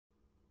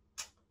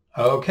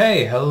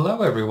Okay,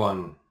 hello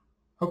everyone.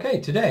 Okay,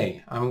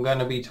 today I'm going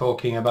to be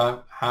talking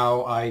about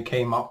how I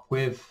came up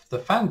with the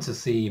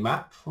fantasy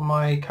map for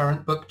my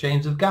current book,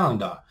 James of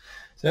Galendar.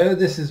 So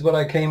this is what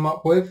I came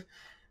up with.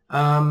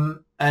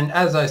 And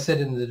as I said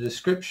in the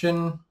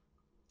description,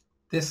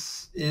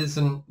 this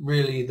isn't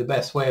really the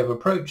best way of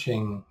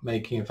approaching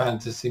making a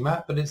fantasy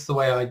map, but it's the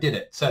way I did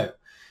it. So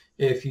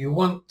if you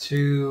want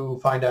to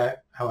find out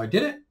how I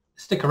did it,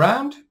 stick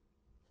around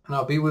and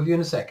I'll be with you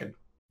in a second.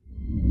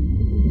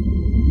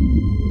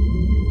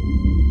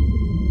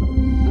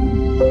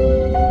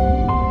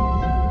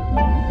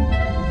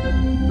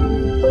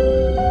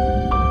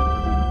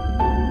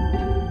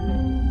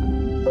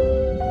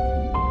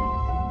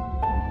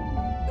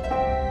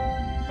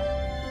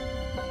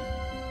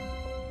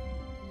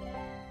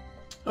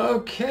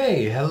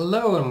 Okay,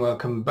 hello and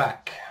welcome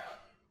back.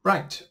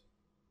 Right,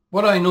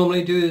 what I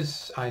normally do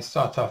is I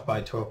start off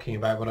by talking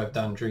about what I've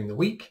done during the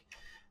week,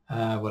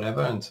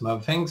 whatever, and some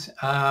other things.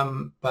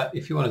 But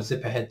if you want to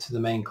zip ahead to the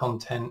main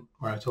content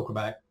where I talk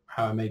about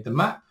how I made the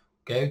map,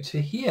 go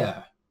to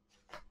here.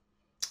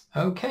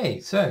 Okay,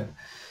 so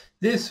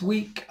this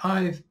week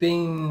I've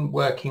been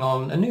working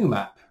on a new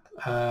map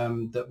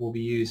that will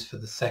be used for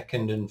the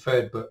second and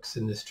third books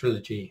in this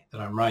trilogy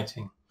that I'm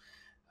writing.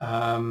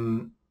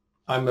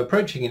 I'm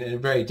approaching it in a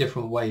very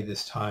different way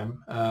this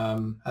time.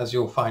 As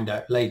you'll find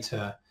out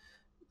later,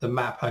 the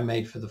map I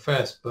made for the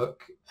first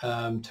book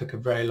took a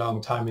very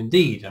long time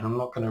indeed, and I'm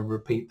not going to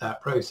repeat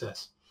that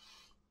process.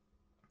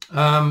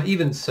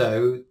 Even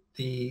so,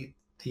 the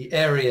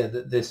area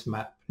that this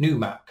new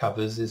map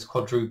covers is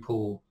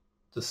quadruple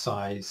the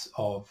size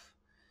of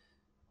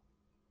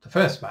the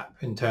first map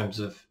in terms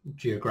of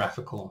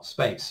geographical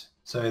space.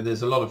 So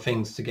there's a lot of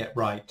things to get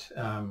right.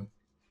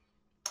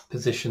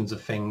 Positions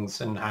of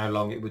things and how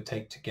long it would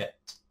take to get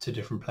to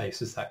different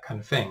places, that kind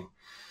of thing.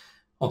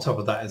 On top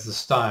of that is the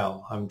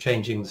style. I'm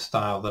changing the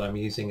style that I'm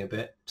using a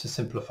bit to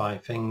simplify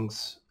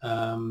things.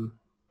 And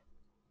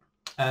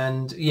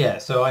yeah,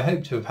 so I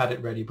hope to have had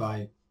it ready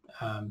by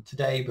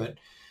today, but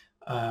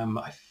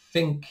I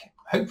think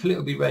hopefully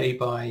it'll be ready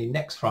by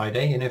next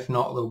Friday, and if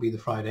not, it'll be the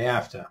Friday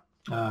after.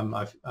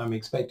 I'm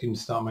expecting to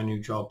start my new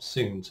job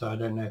soon, so I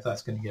don't know if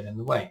that's going to get in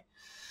the way.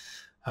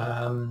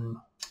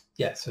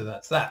 Yeah, so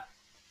that's that.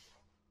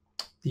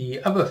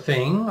 The other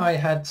thing, I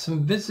had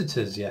some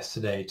visitors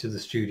yesterday to the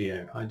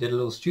studio. I did a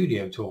little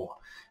studio tour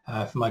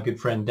for my good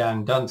friend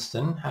Dan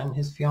Dunstan and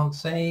his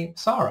fiancée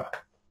Sarah.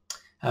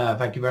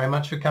 Thank you very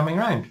much for coming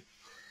around.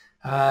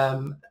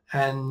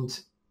 And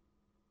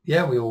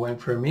yeah, we all went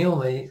for a meal.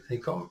 They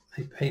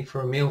paid for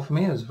a meal for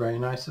me. It was very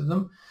nice of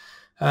them.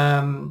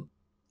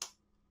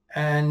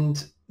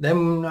 And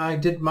then I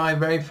did my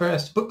very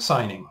first book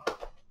signing.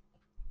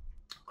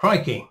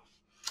 Crikey.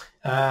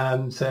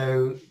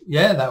 So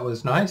yeah, that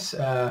was nice.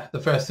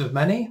 The first of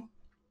many,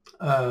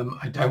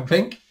 I don't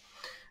think.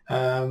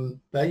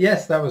 But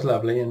yes, that was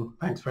lovely, and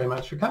thanks very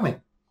much for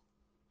coming.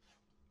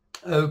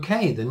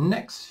 Okay, the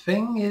next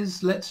thing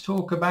is let's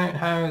talk about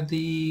how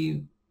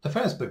the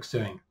first book's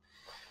doing.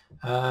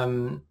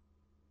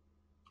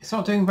 It's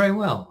not doing very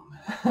well.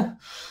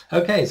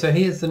 Okay, so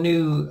here's the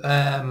new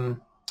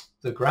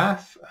the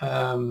graph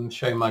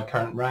showing my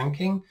current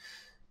ranking.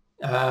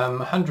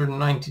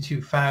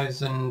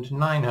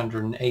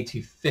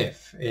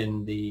 192,985th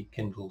in the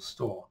Kindle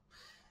store.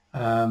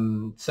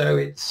 So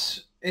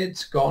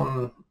it's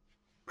gone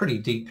pretty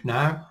deep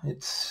now.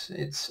 It's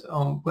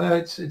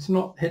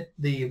not hit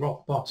the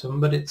rock bottom,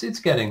 but it's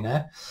getting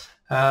there.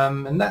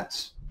 And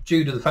that's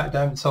due to the fact I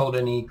haven't sold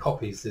any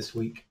copies this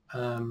week.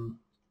 But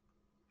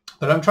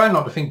I'm trying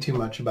not to think too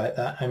much about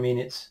that. I mean,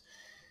 it's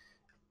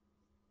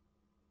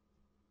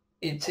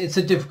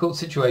a difficult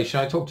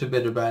situation. I talked a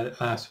bit about it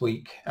last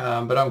week,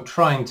 but I'm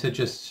trying to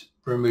just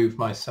remove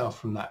myself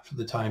from that for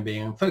the time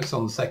being and focus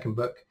on the second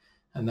book.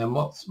 And then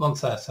once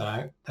that's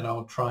out, then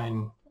I'll try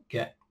and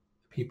get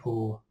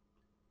people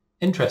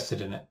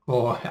interested in it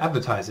or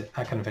advertise it,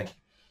 that kind of thing.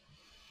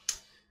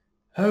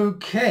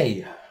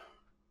 Okay,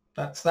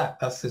 that's that.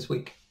 That's this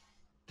week.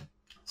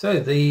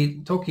 So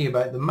talking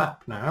about the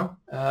map now,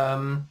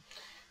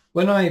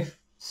 when I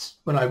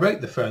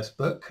wrote the first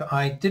book,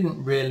 I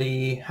didn't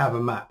really have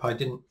a map. I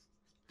kind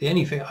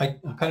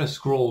of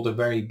scrawled a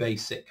very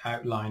basic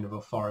outline of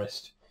a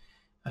forest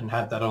and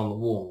had that on the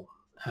wall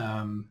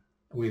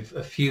with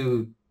a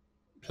few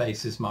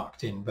places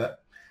marked in,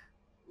 but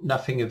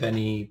nothing of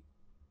any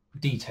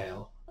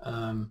detail.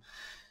 And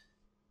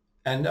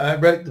I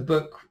wrote the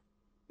book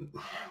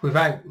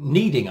without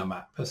needing a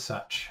map as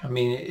such. I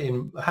mean,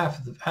 in half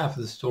of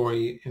the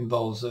story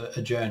involves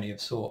a journey of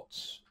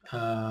sorts.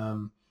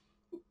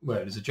 Well,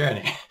 it was a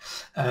journey.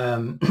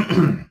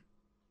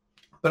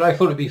 But I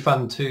thought it'd be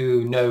fun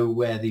to know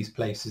where these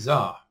places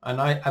are.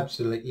 And I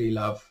absolutely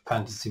love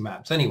fantasy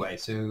maps anyway,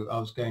 so I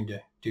was going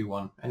to do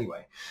one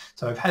anyway.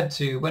 So I've had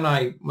to, when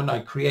I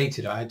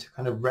created it, I had to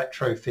kind of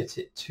retrofit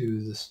it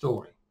to the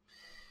story.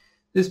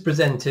 This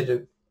presented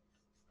a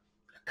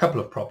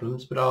couple of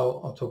problems, but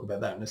I'll talk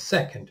about that in a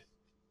second.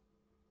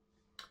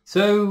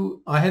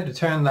 So I had to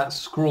turn that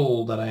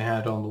scroll that I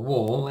had on the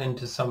wall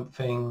into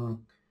something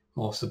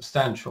more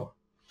substantial.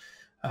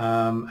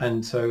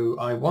 And so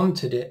I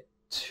wanted it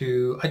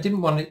to, I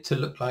didn't want it to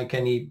look like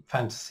any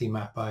fantasy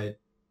map I had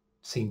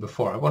seen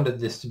before. I wanted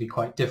this to be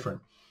quite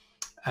different.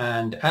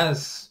 And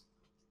as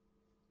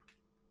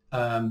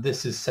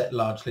this is set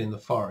largely in the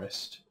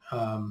forest,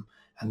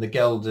 and the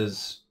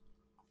Gelders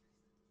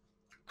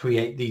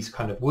create these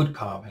kind of wood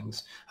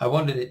carvings, I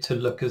wanted it to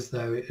look as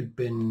though it had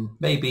been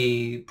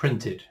maybe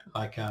printed,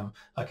 like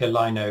a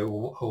lino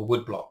or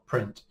woodblock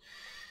print.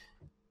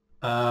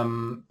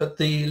 But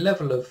the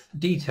level of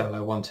detail I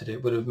wanted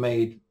it would have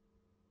made,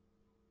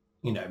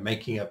 you know,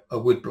 making a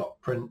woodblock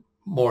print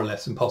more or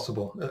less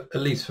impossible.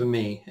 At least for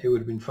me, it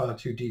would have been far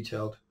too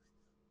detailed.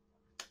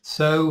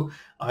 So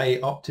I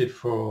opted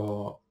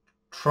for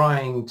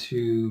trying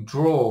to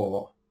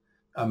draw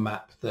a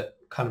map that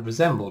kind of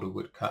resembled a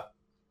woodcut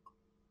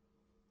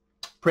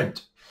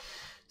print.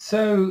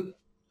 So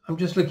I'm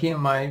just looking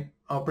at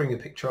I'll bring a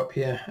picture up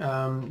here.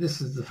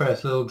 This is the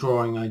first little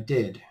drawing I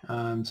did.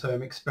 So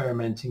I'm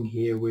experimenting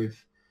here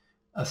with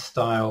a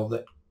style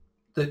that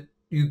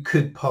you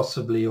could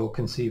possibly or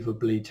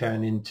conceivably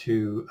turn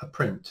into a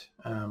print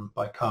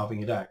by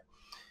carving it out.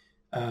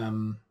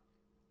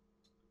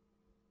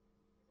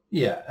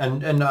 Yeah,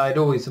 and I'd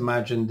always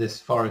imagined this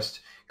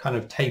forest kind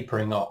of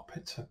tapering up.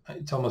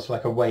 It's almost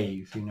like a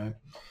wave, you know.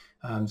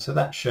 So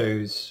that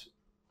shows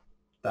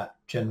that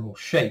general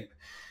shape.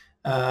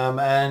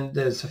 And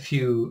there's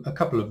a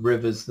couple of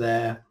rivers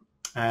there,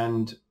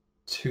 and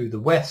to the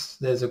west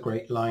there's a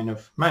great line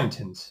of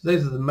mountains.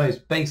 Those are the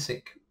most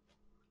basic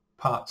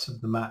parts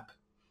of the map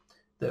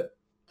that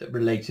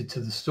related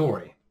to the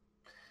story.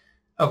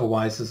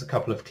 Otherwise, there's a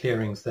couple of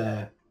clearings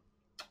there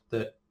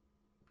that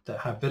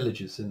have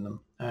villages in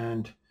them,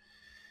 and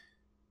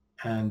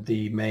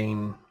the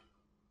main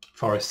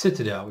forest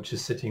citadel, which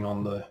is sitting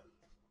on the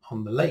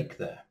lake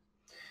there.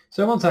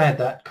 So once I had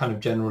that kind of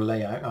general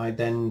layout, I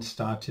then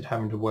started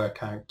having to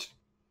work out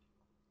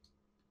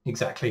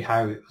exactly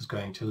how it was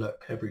going to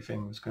look,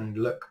 everything was going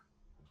to look.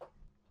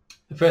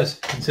 The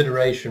first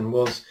consideration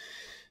was,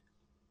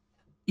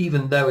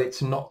 even though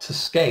it's not to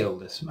scale,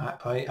 this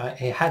map,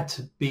 it had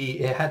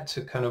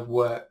to kind of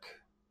work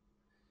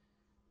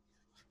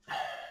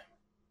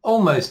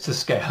almost to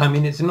scale. I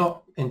mean, it's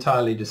not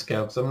entirely to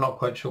scale because I'm not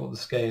quite sure what the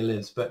scale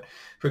is. But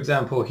for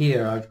example,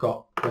 here I've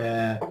got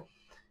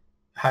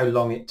how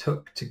long it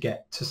took to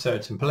get to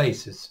certain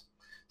places.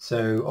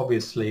 So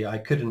obviously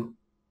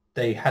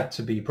they had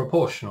to be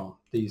proportional,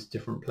 these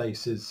different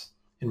places,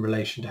 in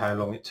relation to how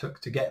long it took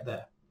to get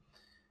there.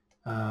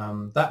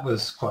 That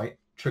was quite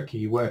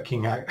tricky,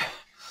 working out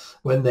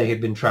when they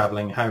had been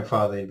traveling, how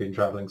far they had been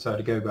traveling. So I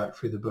had to go back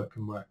through the book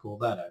and work all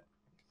that out.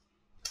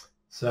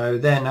 So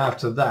then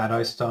after that,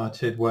 I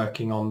started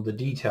working on the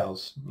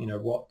details, you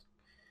know,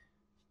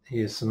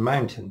 here's some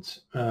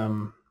mountains.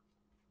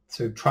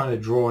 So trying to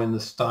draw in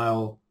the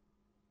style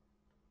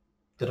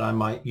that I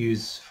might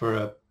use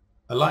for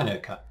a lino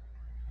cut.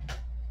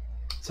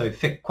 So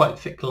quite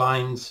thick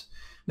lines,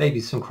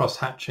 maybe some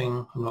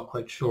cross-hatching. I'm not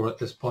quite sure at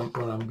this point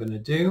what I'm going to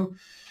do.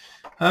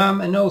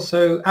 And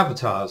also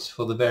avatars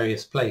for the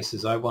various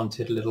places. I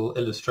wanted little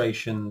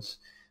illustrations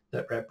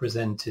that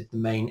represented the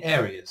main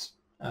areas.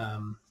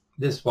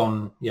 This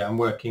one, yeah, I'm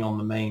working on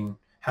the main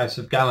house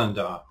of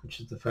Galendar,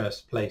 which is the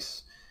first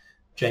place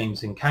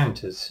James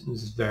encounters.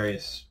 There's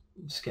various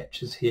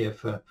sketches here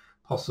for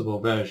possible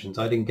versions.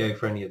 I didn't go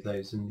for any of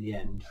those in the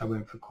end. I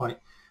went for quite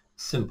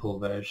simple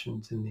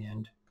versions in the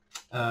end.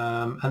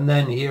 And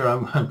then here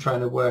I'm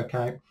trying to work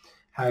out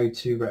how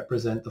to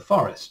represent the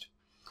forest.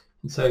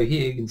 And so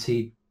here you can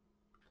see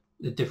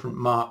the different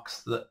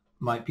marks that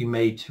might be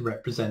made to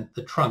represent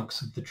the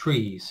trunks of the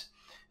trees,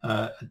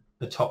 a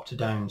top to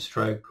down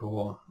stroke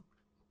or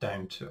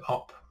down to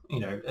up, you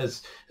know,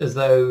 as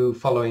though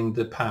following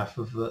the path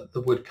of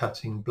the wood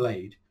cutting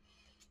blade.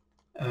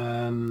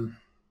 Yeah,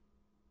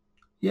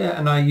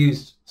 and I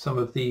used some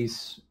of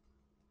these,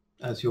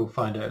 as you'll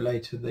find out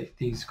later,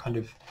 these kind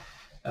of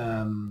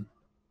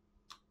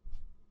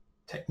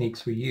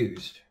techniques were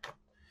used.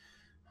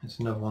 There's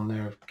another one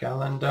there of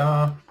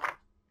Galendar,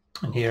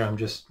 and here I'm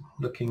just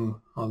looking,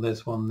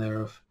 there's one there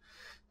of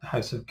the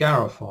House of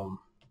Garaform,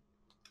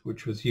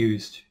 which was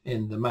used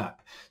in the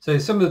map. So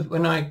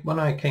when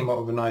I came up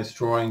with a nice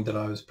drawing that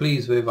I was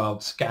pleased with, I'll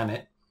scan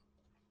it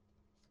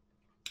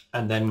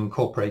and then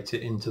incorporate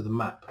it into the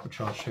map, which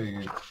I'll show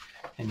you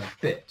in a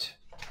bit.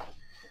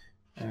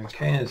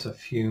 Okay, there's a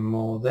few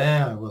more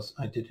there.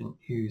 I didn't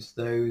use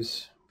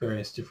those.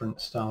 Various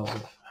different styles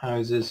of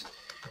houses.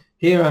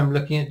 Here I'm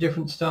looking at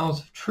different styles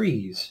of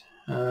trees.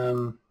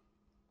 In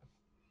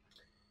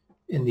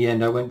the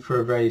end, I went for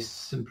a very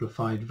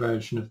simplified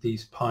version of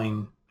these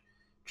pine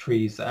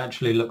trees that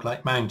actually look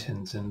like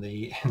mountains in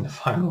the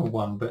final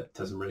one, but it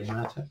doesn't really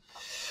matter.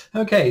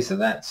 Okay, so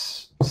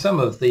that's some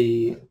of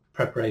the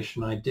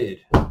preparation I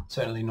did.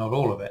 Certainly not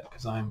all of it,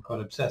 because I'm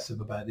quite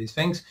obsessive about these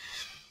things.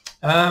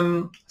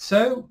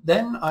 So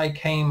then I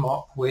came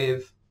up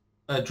with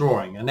a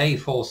drawing, an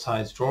A4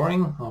 size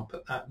drawing. I'll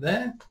put that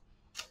there.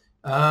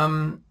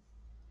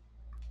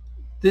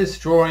 This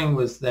drawing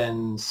was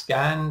then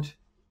scanned,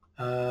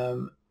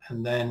 and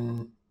and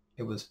then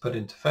it was put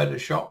into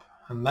Photoshop,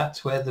 and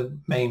that's where the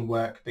main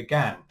work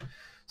began.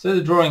 So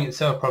the drawing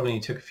itself probably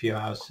took a few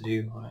hours to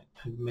do, right?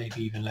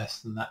 Maybe even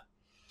less than that.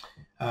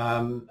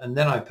 And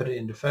then I put it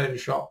into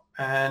Photoshop,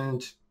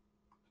 and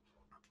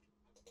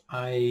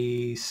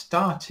I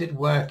started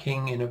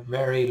working in a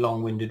very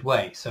long-winded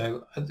way.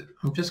 So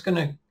I'm just going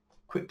to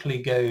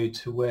quickly go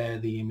to where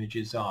the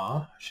images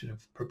are. I should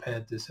have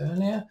prepared this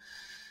earlier.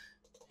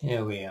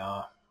 Here we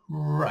are.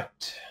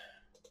 Right.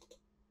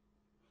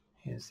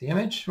 Here's the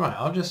image. Right,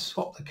 I'll just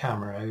swap the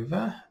camera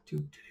over.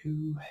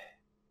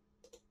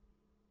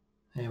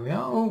 There we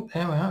are. Oh,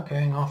 there we are,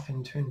 going off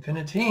into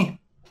infinity.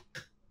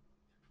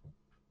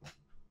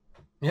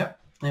 Yep,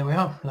 there we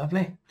are.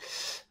 Lovely.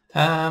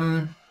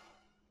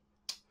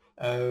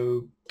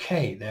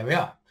 Okay, there we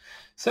are.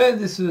 So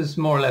this was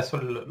more or less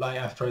what it looked like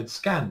after I'd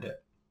scanned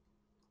it.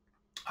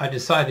 I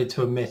decided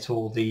to omit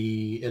all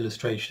the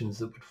illustrations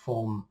that would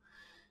form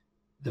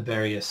the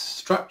various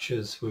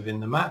structures within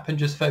the map and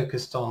just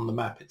focused on the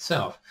map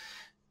itself.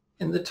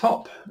 In the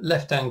top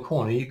left-hand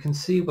corner, you can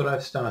see what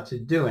I've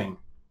started doing.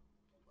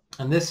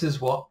 And this is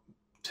what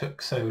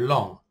took so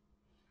long.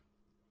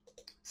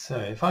 So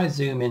if I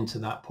zoom into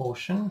that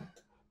portion,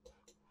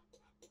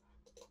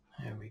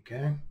 there we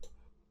go.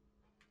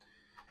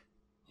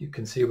 You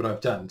can see what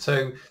I've done.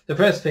 So the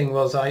first thing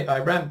was I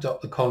ramped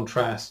up the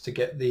contrast to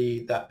get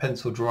that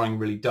pencil drawing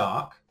really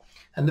dark.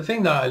 And the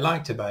thing that I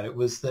liked about it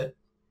was that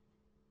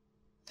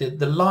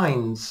the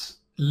lines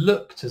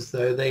looked as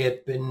though they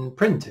had been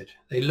printed.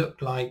 They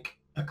looked like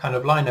a kind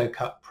of lino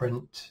cut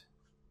print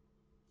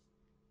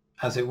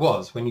as it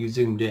was when you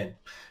zoomed in.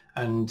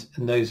 And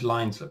those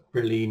lines looked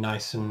really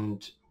nice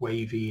and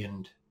wavy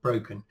and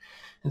broken.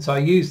 And so I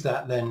used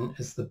that then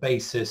as the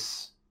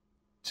basis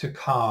to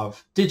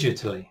carve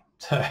digitally.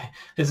 So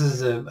this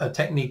is a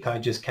technique I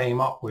just came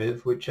up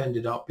with, which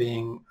ended up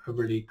being a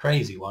really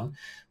crazy one.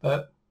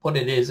 But what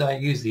it is, I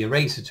use the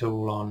eraser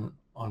tool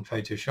on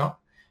Photoshop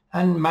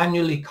and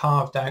manually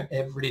carved out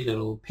every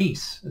little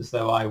piece as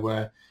though I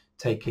were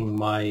taking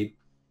my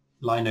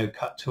lino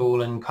cut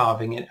tool and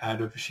carving it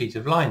out of a sheet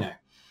of lino.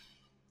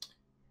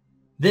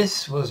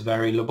 This was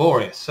very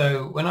laborious.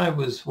 So when I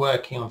was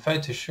working on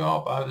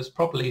Photoshop, I was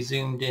probably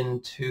zoomed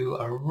into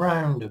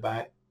around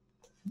about,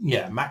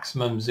 yeah,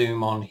 maximum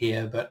zoom on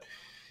here, but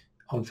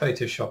on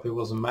Photoshop it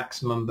wasn't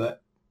maximum,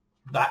 but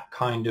that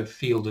kind of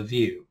field of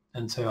view.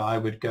 And so I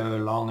would go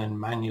along and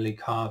manually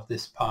carve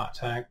this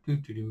part out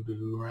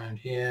around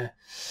here,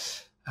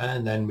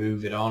 and then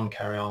move it on,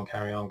 carry on,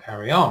 carry on,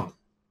 carry on.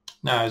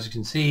 Now, as you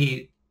can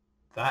see,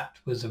 that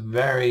was a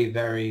very,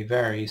 very,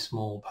 very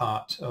small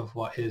part of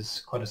what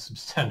is quite a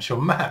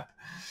substantial map.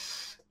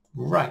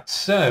 Right,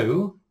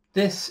 so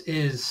this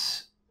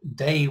is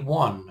day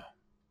one.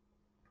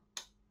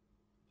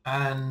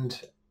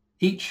 And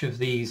each of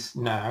these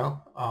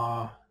now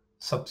are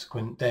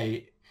subsequent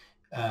day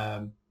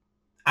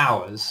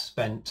hours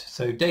spent.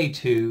 So day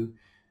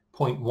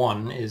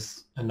 2.1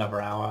 is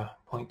another hour,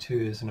 point 2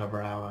 is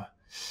another hour.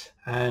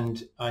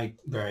 And I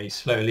very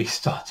slowly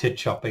started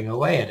chopping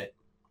away at it.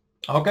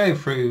 I'll go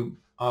through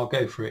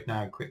it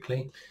now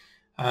quickly.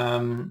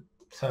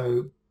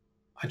 So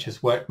I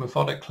just worked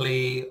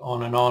methodically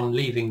on and on,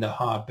 leaving the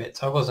hard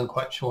bits. I wasn't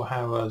quite sure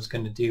how I was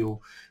going to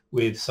deal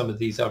with some of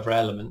these other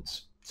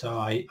elements. So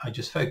I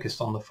just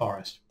focused on the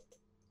forest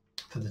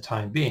for the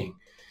time being.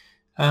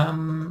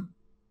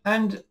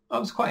 And I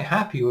was quite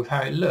happy with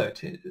how it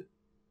looked.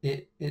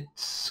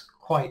 It's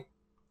quite,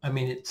 I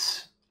mean,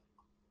 it's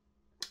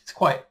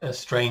quite a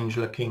strange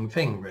looking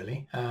thing,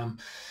 really.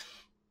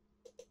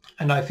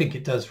 And I think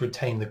it does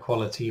retain the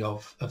quality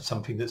of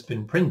something that's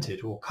been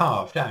printed or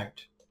carved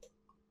out.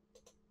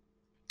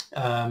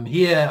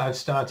 Here I've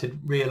started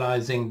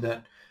realizing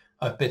that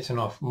I've bitten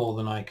off more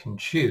than I can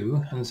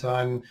chew. And so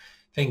I'm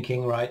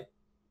thinking, right,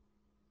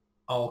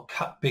 I'll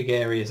cut big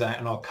areas out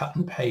and I'll cut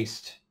and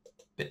paste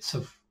bits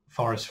of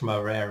forest from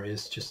other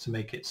areas just to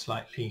make it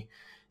slightly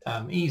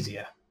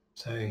easier.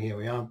 So here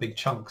we are, big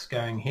chunks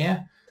going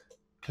here.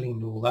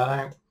 Cleaned all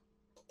that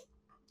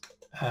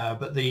out.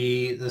 But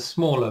the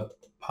smaller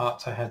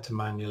parts I had to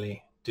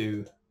manually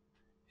do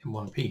in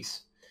one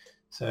piece.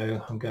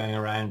 So I'm going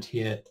around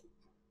here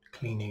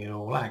cleaning it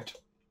all out.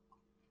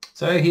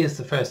 So here's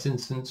the first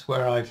instance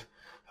where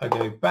I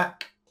go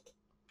back.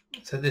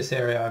 So this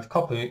area I've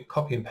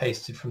copy and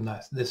pasted from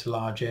this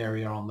large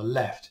area on the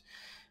left,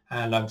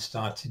 and I've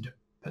started to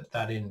put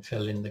that in,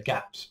 fill in the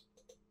gaps.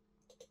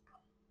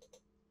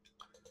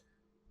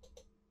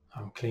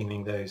 I'm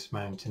cleaning those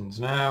mountains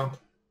now.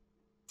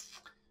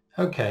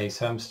 Okay,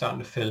 so I'm starting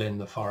to fill in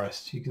the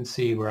forest. You can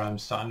see where I'm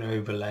starting to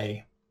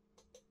overlay.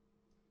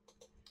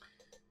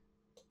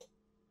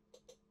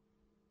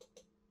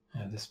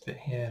 This bit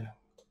here.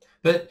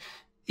 But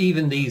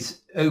even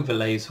these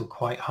overlays were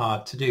quite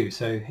hard to do.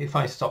 So if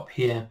I stop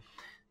here,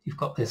 you've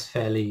got this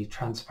fairly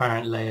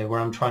transparent layer where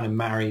I'm trying to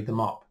marry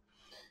them up.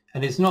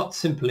 And it's not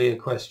simply a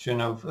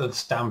question of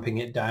stamping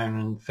it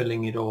down and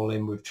filling it all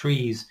in with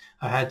trees.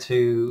 I had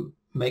to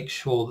make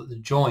sure that the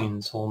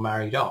joins all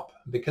married up.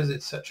 Because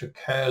it's such a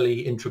curly,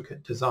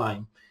 intricate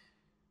design,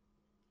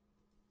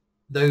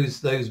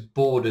 those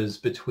borders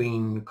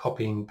between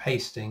copying and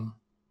pasting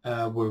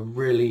were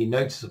really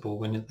noticeable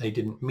when they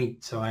didn't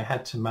meet. So I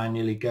had to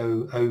manually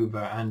go over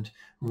and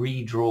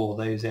redraw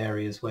those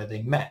areas where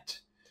they met.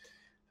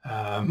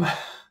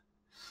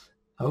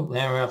 Oh,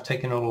 there, I've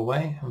taken it all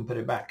away and put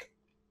it back.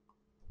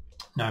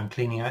 Now I'm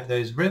cleaning out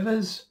those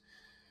rivers,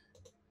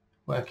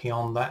 working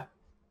on that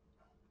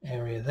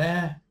area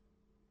there.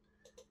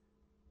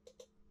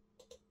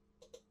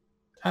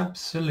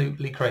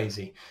 Absolutely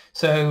crazy.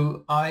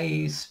 So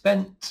I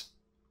spent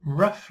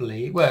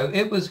roughly, well,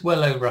 it was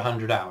well over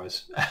 100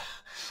 hours.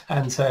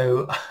 And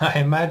so I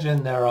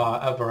imagine there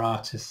are other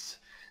artists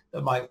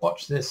that might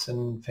watch this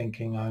and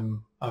thinking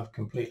I've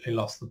completely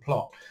lost the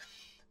plot.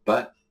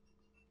 But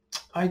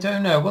I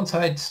don't know. Once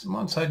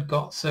I'd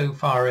got so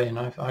far in,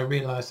 I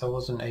realized I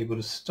wasn't able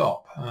to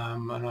stop,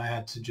 and I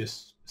had to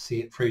just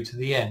see it through to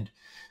the end.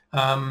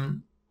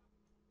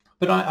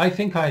 But I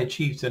think I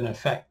achieved an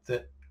effect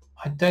that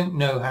I don't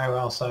know how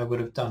else I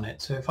would have done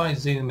it. So if I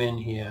zoom in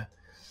here,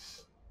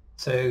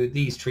 so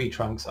these tree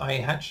trunks,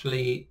 I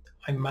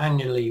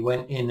manually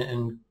went in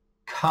and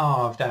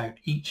carved out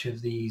each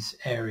of these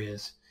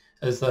areas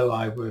as though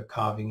I were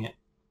carving it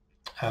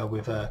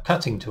with a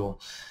cutting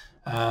tool.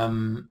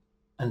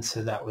 And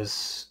so that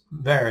was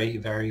very,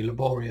 very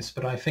laborious,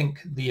 but I think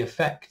the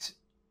effect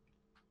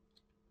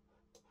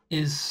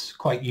is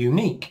quite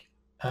unique.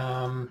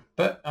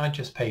 But I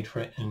just paid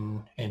for it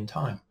in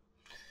time.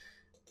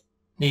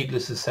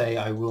 Needless to say,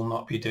 I will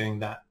not be doing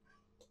that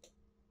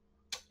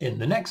in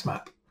the next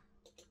map.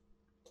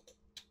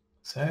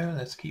 So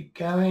let's keep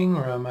going.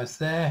 We're almost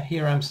there.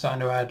 Here I'm starting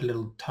to add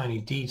little tiny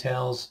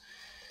details.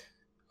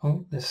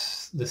 Oh, the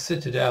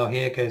citadel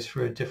here goes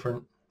through a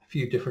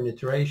few different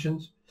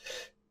iterations.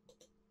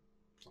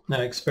 Now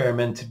I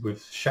experimented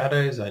with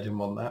shadows. I didn't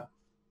want that.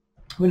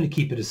 I'm going to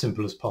keep it as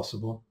simple as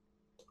possible.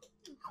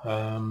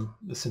 The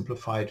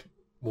simplified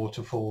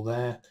waterfall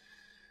there.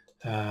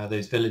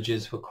 Those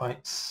villages were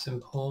quite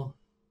simple.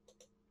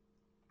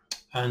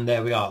 And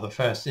there we are, the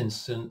first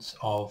instance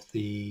of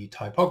the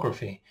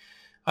typography.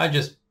 I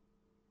just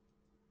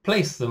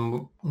placed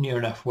them near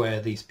enough where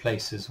these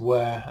places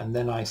were, and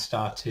then I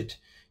started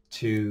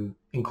to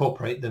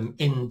incorporate them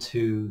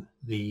into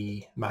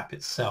the map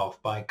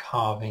itself by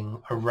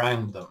carving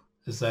around them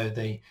as though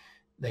they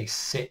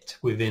sit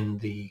within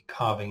the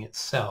carving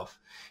itself.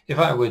 If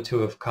I were to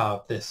have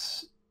carved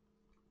this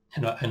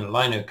in a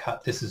lino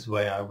cut, this is the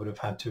way I would have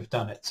had to have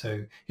done it.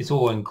 So it's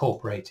all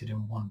incorporated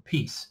in one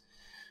piece.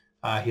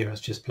 Here I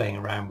was just playing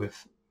around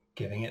with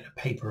giving it a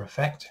paper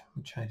effect,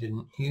 which I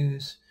didn't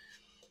use.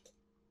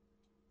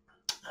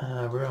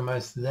 We're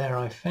almost there,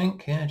 I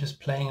think. Yeah, just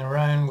playing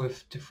around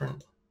with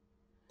different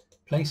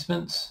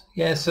placements.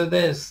 Yeah, so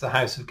there's the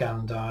House of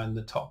Galendar in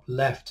the top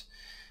left.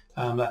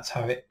 That's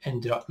how it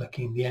ended up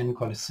looking in the end,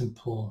 quite a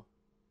simple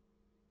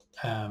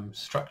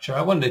structure.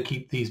 I wanted to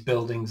keep these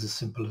buildings as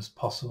simple as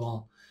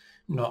possible,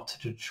 not to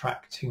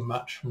detract too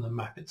much from the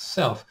map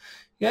itself.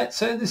 Yeah,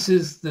 so this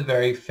is the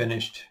very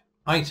finished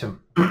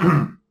item.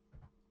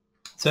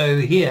 So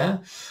here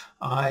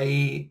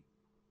I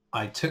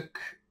took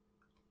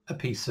a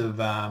piece of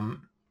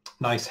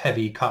nice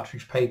heavy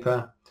cartridge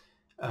paper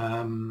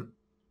and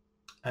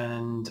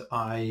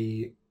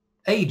I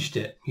aged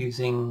it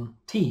using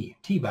tea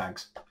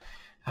bags.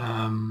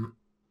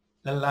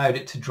 Allowed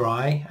it to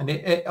dry, and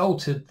it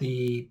altered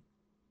the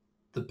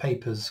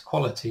paper's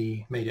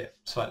quality, made it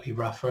slightly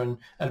rougher and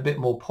a bit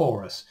more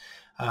porous.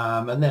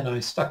 And then I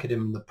stuck it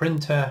in the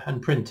printer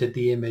and printed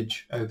the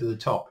image over the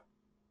top,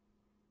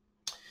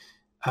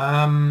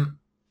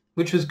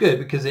 which was good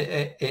because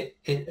it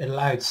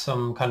allowed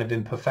some kind of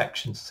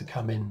imperfections to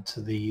come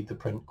into the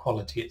print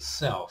quality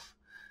itself.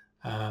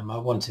 I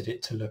wanted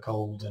it to look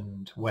old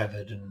and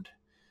weathered, and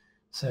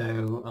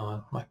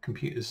so my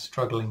computer's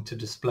struggling to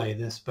display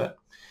this, but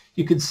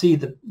you can see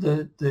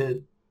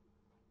the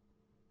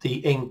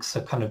inks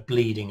are kind of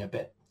bleeding a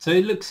bit. So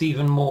it looks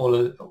even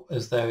more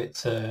as though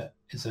it's a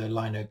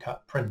lino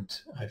cut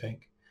print, I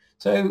think.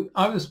 So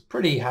I was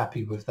pretty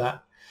happy with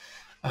that.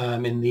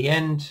 In the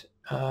end,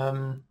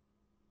 some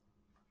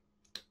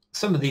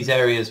of these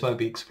areas won't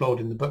be explored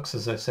in the books,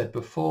 as I said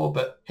before,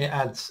 but it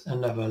adds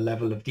another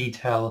level of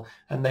detail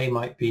and they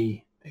might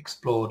be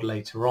explored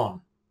later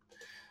on.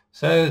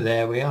 So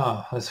there we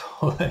are. That's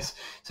all this.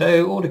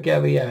 So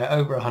altogether, yeah,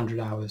 over 100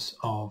 hours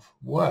of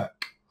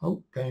work.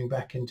 Oh, going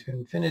back into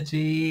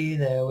infinity.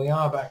 There we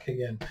are, back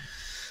again.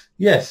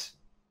 Yes,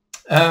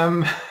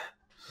 that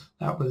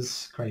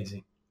was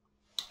crazy.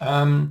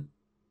 Right,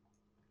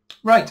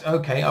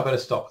 okay, I better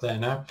stop there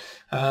now.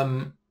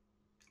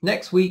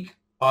 Next week,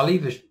 I'll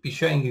either be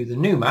showing you the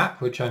new map,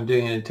 which I'm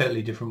doing in a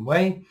totally different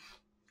way,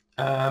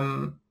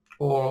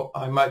 or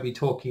I might be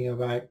talking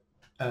about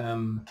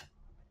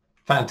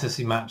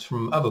fantasy maps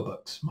from other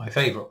books, my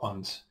favourite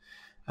ones.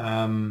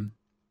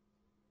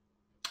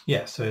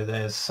 Yeah, so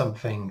there's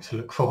something to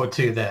look forward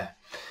to there.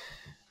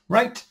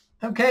 Right,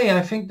 okay,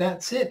 I think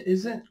that's it,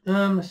 is it?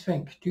 Let's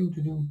think.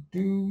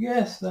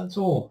 Yes, that's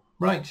all.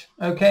 Right,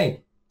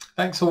 okay.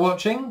 Thanks for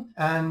watching,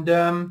 and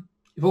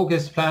if all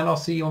goes to plan, I'll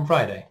see you on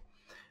Friday.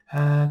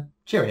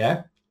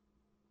 Cheerio.